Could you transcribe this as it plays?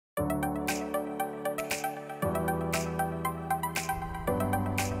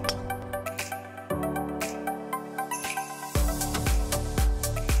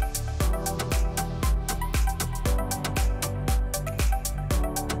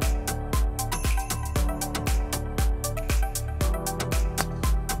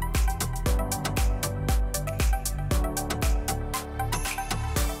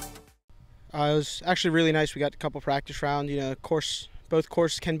It was actually really nice. We got a couple practice rounds. Both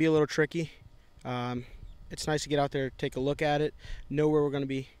courses can be a little tricky. It's nice to get out there, take a look at it, know where we're going to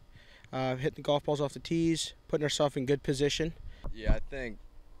be hitting the golf balls off the tees, putting ourselves in good position. Yeah, I think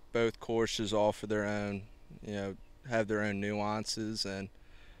both courses offer their own, have their own nuances, and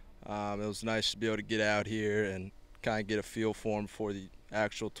it was nice to be able to get out here and kind of get a feel for them before the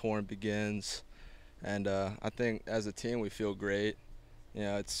actual tournament begins. And I think as a team we feel great.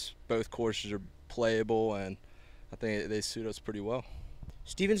 It's both courses are playable, and I think they suit us pretty well.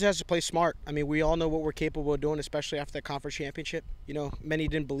 Stevenson has to play smart. I mean, we all know what we're capable of doing, especially after the conference championship. Many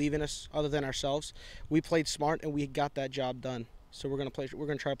didn't believe in us other than ourselves. We played smart and we got that job done. So we're gonna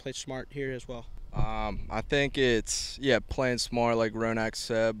try to play smart here as well. I think it's playing smart like Ronak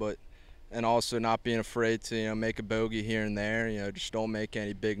said, and also not being afraid to make a bogey here and there. Just don't make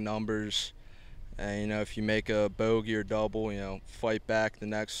any big numbers. And if you make a bogey or double, fight back the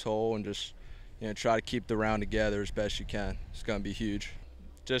next hole and just try to keep the round together as best you can. It's gonna be huge.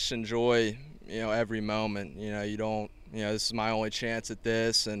 Just enjoy every moment. You don't this is my only chance at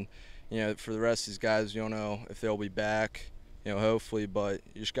this, and for the rest of these guys, you don't know if they'll be back. Hopefully, but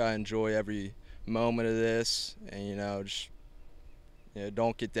you just gotta enjoy every moment of this, and just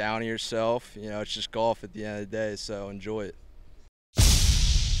don't get down on yourself. It's just golf at the end of the day, so enjoy it.